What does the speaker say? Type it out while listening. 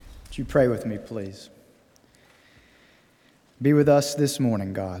Would you pray with me, please? Be with us this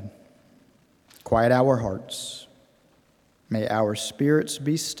morning, God. Quiet our hearts. May our spirits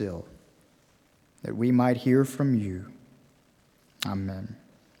be still, that we might hear from you. Amen.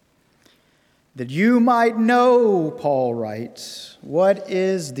 That you might know, Paul writes, what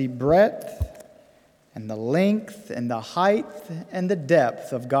is the breadth and the length and the height and the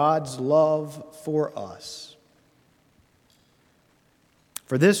depth of God's love for us.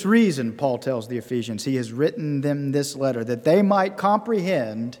 For this reason, Paul tells the Ephesians, he has written them this letter, that they might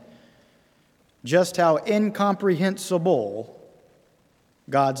comprehend just how incomprehensible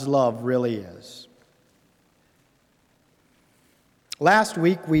God's love really is. Last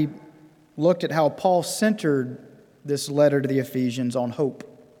week, we looked at how Paul centered this letter to the Ephesians on hope.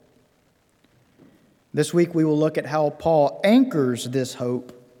 This week, we will look at how Paul anchors this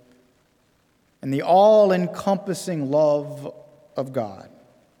hope in the all-encompassing love of God.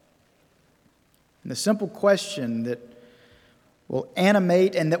 And the simple question that will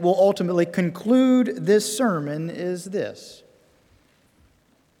animate and that will ultimately conclude this sermon is this: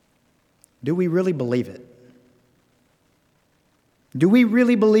 do we really believe it? Do we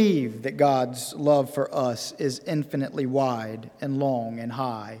really believe that God's love for us is infinitely wide and long and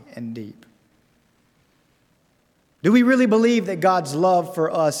high and deep? Do we really believe that God's love for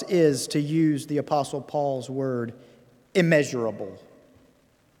us is, to use the Apostle Paul's word, immeasurable?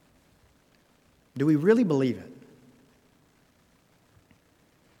 Do we really believe it?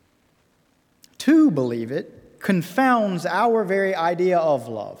 To believe it confounds our very idea of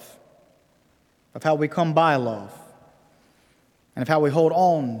love, of how we come by love, and of how we hold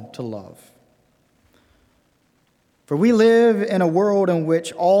on to love. For we live in a world in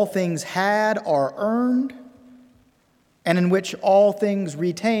which all things had are earned, and in which all things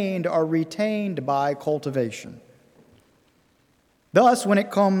retained are retained by cultivation. Thus, when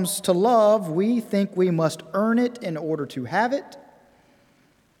it comes to love, we think we must earn it in order to have it,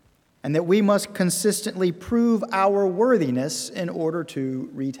 and that we must consistently prove our worthiness in order to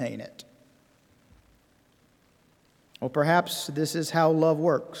retain it. Or perhaps this is how love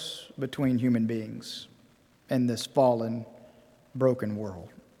works between human beings in this fallen, broken world.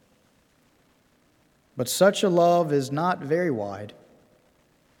 But such a love is not very wide,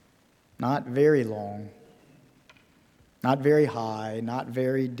 not very long, not very high, not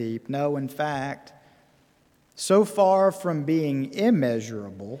very deep. No, in fact, so far from being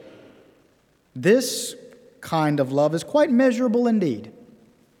immeasurable, this kind of love is quite measurable indeed.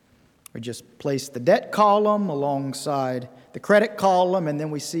 We just place the debt column alongside the credit column, and then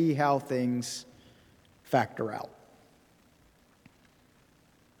we see how things factor out.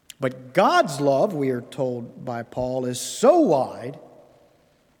 But God's love, we are told by Paul, is so wide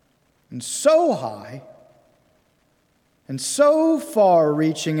and so high and so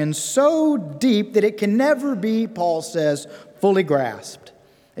far-reaching and so deep that it can never be, Paul says, fully grasped.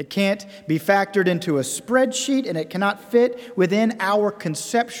 It can't be factored into a spreadsheet, and it cannot fit within our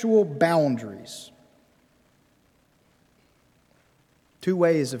conceptual boundaries. Two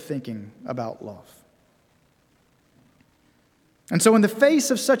ways of thinking about love. And so in the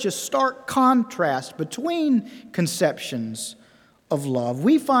face of such a stark contrast between conceptions of love,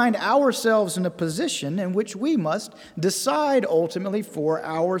 we find ourselves in a position in which we must decide ultimately for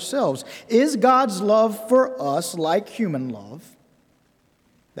ourselves. Is God's love for us like human love?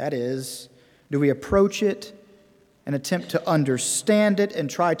 That is, do we approach it and attempt to understand it and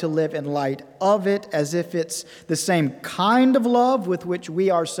try to live in light of it as if it's the same kind of love with which we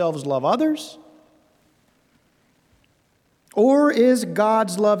ourselves love others? Or is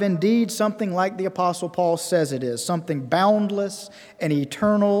God's love indeed something like the Apostle Paul says it is, something boundless and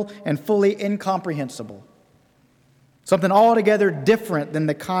eternal and fully incomprehensible? Something altogether different than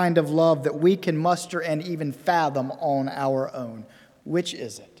the kind of love that we can muster and even fathom on our own. Which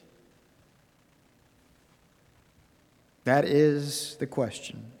is it? That is the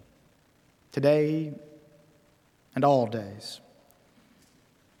question. Today and all days.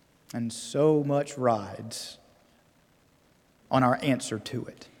 And so much rides on our answer to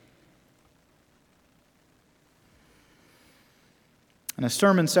it. In a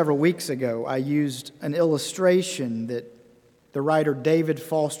sermon several weeks ago, I used an illustration that the writer David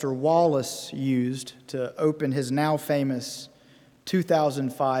Foster Wallace used to open his now famous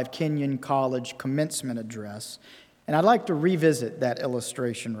 2005 Kenyon College commencement address, and I'd like to revisit that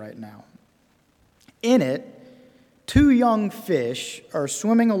illustration right now. In it, two young fish are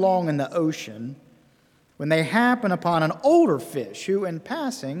swimming along in the ocean when they happen upon an older fish who, in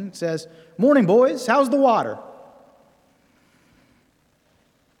passing, says, "Morning, boys, how's the water?"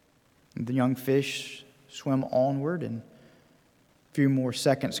 And the young fish swim onward, and A few more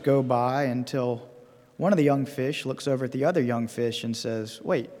seconds go by until one of the young fish looks over at the other young fish and says,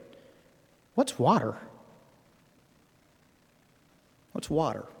 "Wait, what's water? What's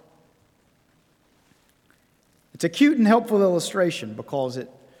water?" It's a cute and helpful illustration because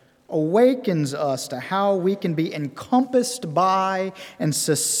it awakens us to how we can be encompassed by and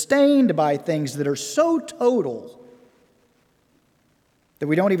sustained by things that are so total that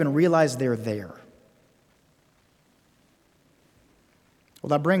we don't even realize they're there.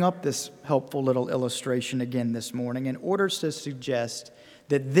 Well, I bring up this helpful little illustration again this morning in order to suggest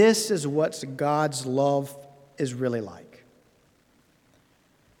that this is what God's love is really like.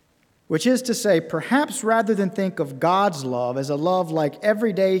 Which is to say, perhaps rather than think of God's love as a love like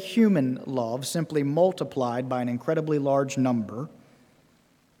everyday human love, simply multiplied by an incredibly large number,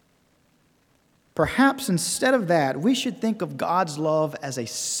 perhaps instead of that, we should think of God's love as a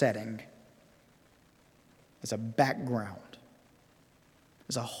setting, as a background,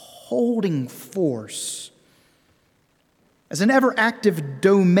 as a holding force, as an ever-active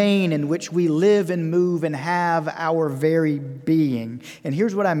domain in which we live and move and have our very being. And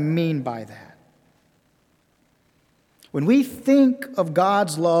here's what I mean by that. When we think of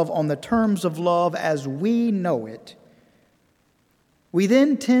God's love on the terms of love as we know it, we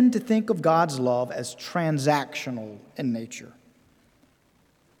then tend to think of God's love as transactional in nature.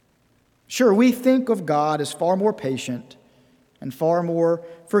 Sure, we think of God as far more patient and far more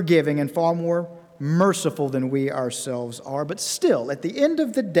forgiving and far more merciful than we ourselves are. But still, at the end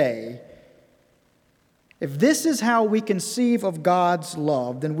of the day, if this is how we conceive of God's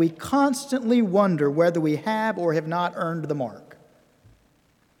love, then we constantly wonder whether we have or have not earned the mark,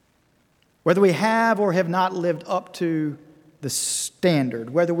 whether we have or have not lived up to the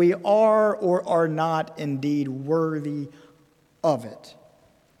standard, whether we are or are not indeed worthy of it.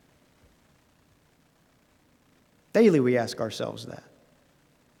 Daily we ask ourselves that.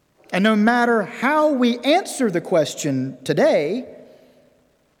 And no matter how we answer the question today,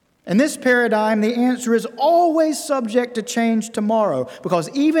 in this paradigm, the answer is always subject to change tomorrow, because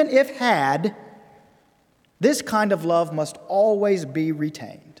even if had, this kind of love must always be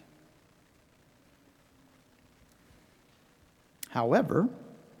retained. However,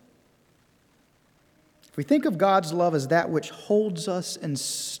 if we think of God's love as that which holds us and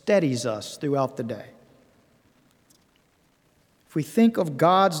steadies us throughout the day, if we think of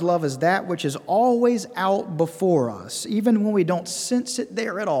God's love as that which is always out before us, even when we don't sense it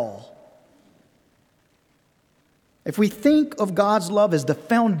there at all, if we think of God's love as the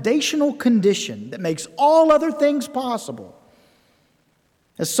foundational condition that makes all other things possible,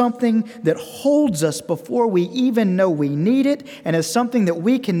 as something that holds us before we even know we need it, and as something that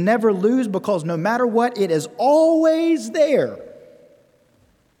we can never lose because no matter what, it is always there.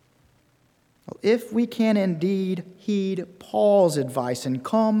 Well, if we can indeed heed Paul's advice and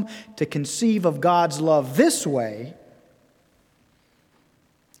come to conceive of God's love this way,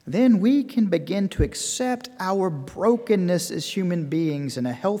 then we can begin to accept our brokenness as human beings in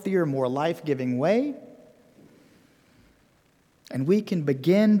a healthier, more life-giving way. And we can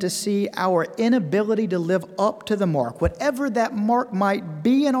begin to see our inability to live up to the mark, whatever that mark might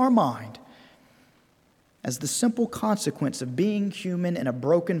be in our mind, as the simple consequence of being human in a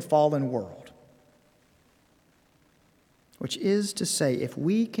broken, fallen world. Which is to say, if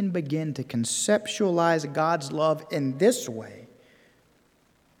we can begin to conceptualize God's love in this way,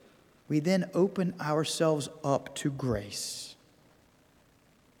 we then open ourselves up to grace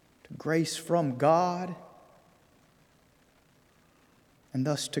from God, and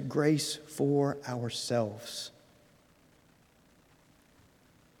thus to grace for ourselves.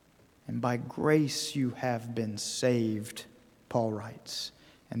 And by grace you have been saved, Paul writes.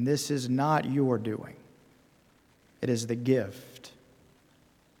 And this is not your doing. It is the gift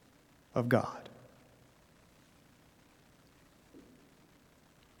of God.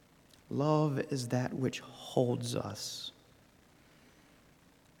 Love is that which holds us.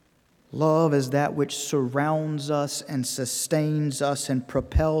 Love is that which surrounds us and sustains us and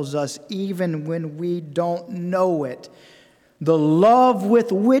propels us even when we don't know it. The love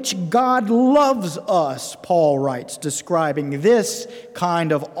with which God loves us, Paul writes, describing this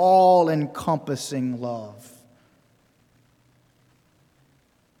kind of all-encompassing love.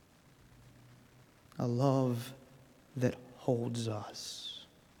 A love that holds us.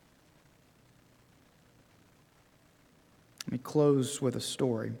 Let me close with a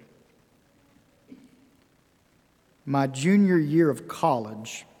story. My junior year of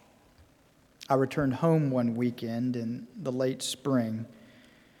college, I returned home one weekend in the late spring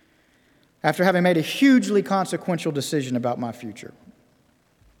after having made a hugely consequential decision about my future.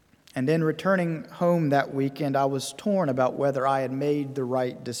 And in returning home that weekend, I was torn about whether I had made the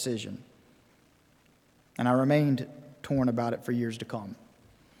right decision. And I remained torn about it for years to come.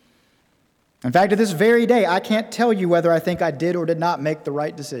 In fact, to this very day, I can't tell you whether I think I did or did not make the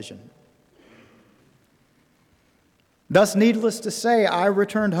right decision. Thus, needless to say, I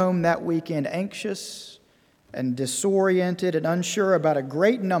returned home that weekend anxious and disoriented and unsure about a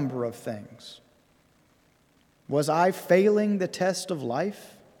great number of things. Was I failing the test of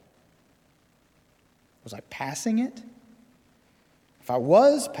life? Was I passing it? If I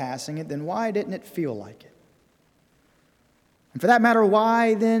was passing it, then why didn't it feel like it? And for that matter,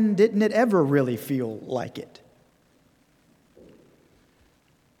 why then didn't it ever really feel like it?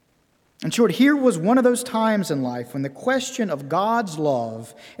 In short, here was one of those times in life when the question of God's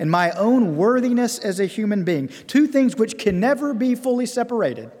love and my own worthiness as a human being, two things which can never be fully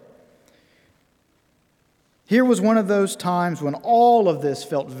separated, here was one of those times when all of this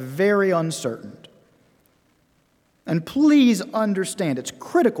felt very uncertain. And please understand, it's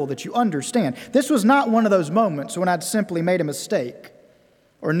critical that you understand, this was not one of those moments when I'd simply made a mistake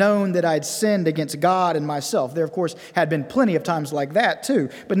or known that I'd sinned against God and myself. There, of course, had been plenty of times like that too.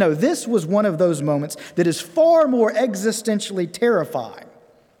 But no, this was one of those moments that is far more existentially terrifying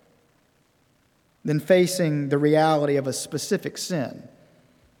than facing the reality of a specific sin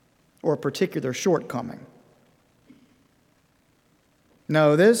or a particular shortcoming.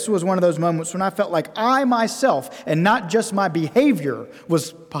 No, this was one of those moments when I felt like I myself, and not just my behavior,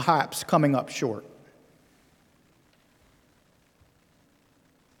 was perhaps coming up short.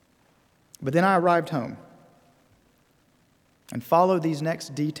 But then I arrived home. And follow these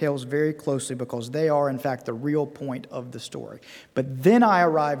next details very closely because they are, in fact, the real point of the story. But then I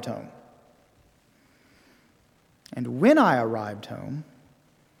arrived home. And when I arrived home,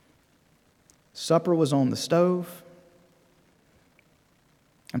 supper was on the stove.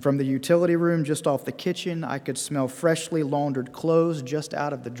 And from the utility room just off the kitchen, I could smell freshly laundered clothes just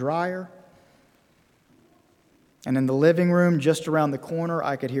out of the dryer. And in the living room just around the corner,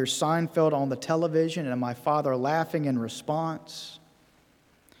 I could hear Seinfeld on the television and my father laughing in response.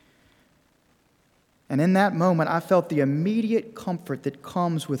 And in that moment, I felt the immediate comfort that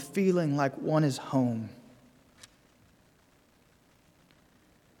comes with feeling like one is home.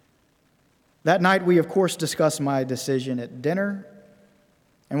 That night, we, of course, discussed my decision at dinner.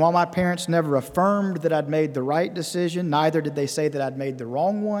 And while my parents never affirmed that I'd made the right decision, neither did they say that I'd made the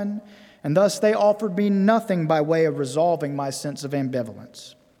wrong one, and thus they offered me nothing by way of resolving my sense of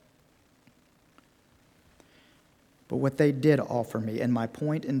ambivalence. But what they did offer me, and my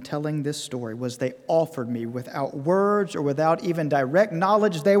point in telling this story, was they offered me without words or without even direct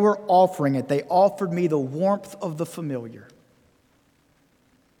knowledge they were offering it. They offered me the warmth of the familiar,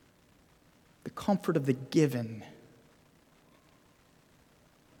 the comfort of the given,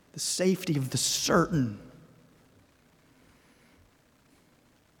 the safety of the certain,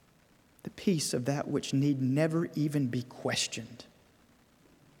 the peace of that which need never even be questioned.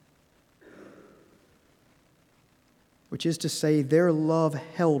 Which is to say, their love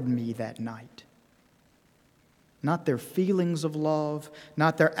held me that night. Not their feelings of love,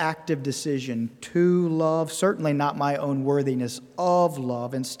 not their active decision to love, certainly not my own worthiness of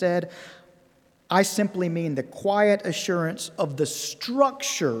love. Instead, I simply mean the quiet assurance of the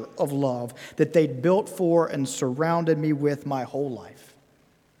structure of love that they'd built for and surrounded me with my whole life.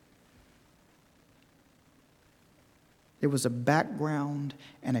 It was a background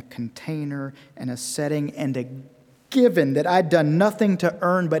and a container and a setting and a given that I'd done nothing to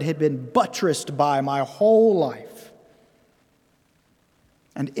earn but had been buttressed by my whole life.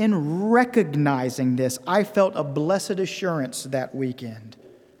 And in recognizing this, I felt a blessed assurance that weekend.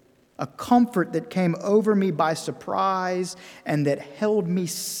 A comfort that came over me by surprise and that held me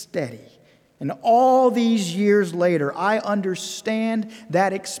steady. And all these years later, I understand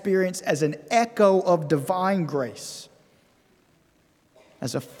that experience as an echo of divine grace,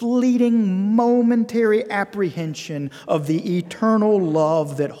 as a fleeting, momentary apprehension of the eternal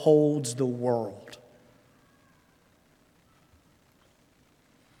love that holds the world.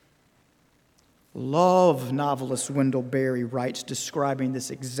 Love, novelist Wendell Berry writes, describing this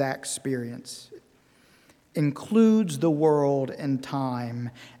exact experience, includes the world and time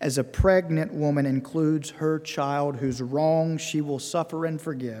as a pregnant woman includes her child whose wrong she will suffer and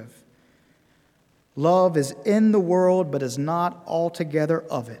forgive. Love is in the world, but is not altogether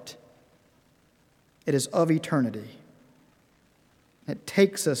of it. It is of eternity. It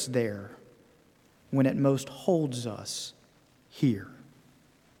takes us there when it most holds us here.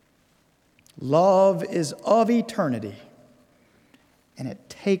 Love is of eternity, and it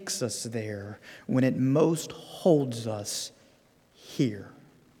takes us there when it most holds us here.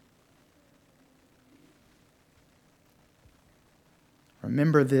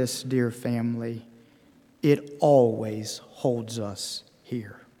 Remember this, dear family, it always holds us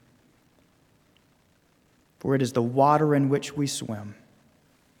here. For it is the water in which we swim.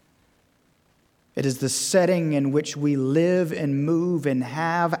 It is the setting in which we live and move and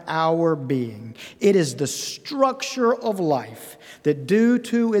have our being. It is the structure of life that, due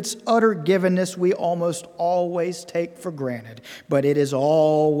to its utter givenness, we almost always take for granted. But it is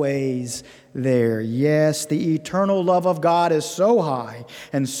always there. Yes, the eternal love of God is so high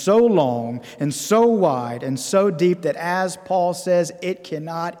and so long and so wide and so deep that, as Paul says, it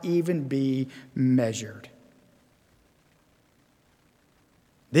cannot even be measured.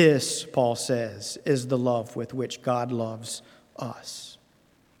 This, Paul says, is the love with which God loves us.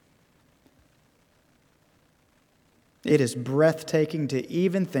 It is breathtaking to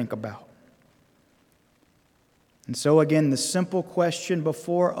even think about. And so again, the simple question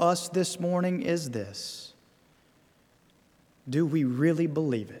before us this morning is this: do we really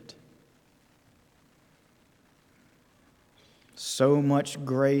believe it? So much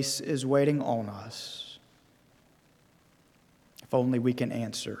grace is waiting on us. If only we can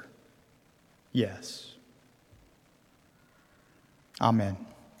answer yes. Amen.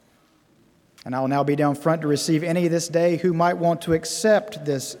 And I will now be down front to receive any this day who might want to accept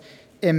this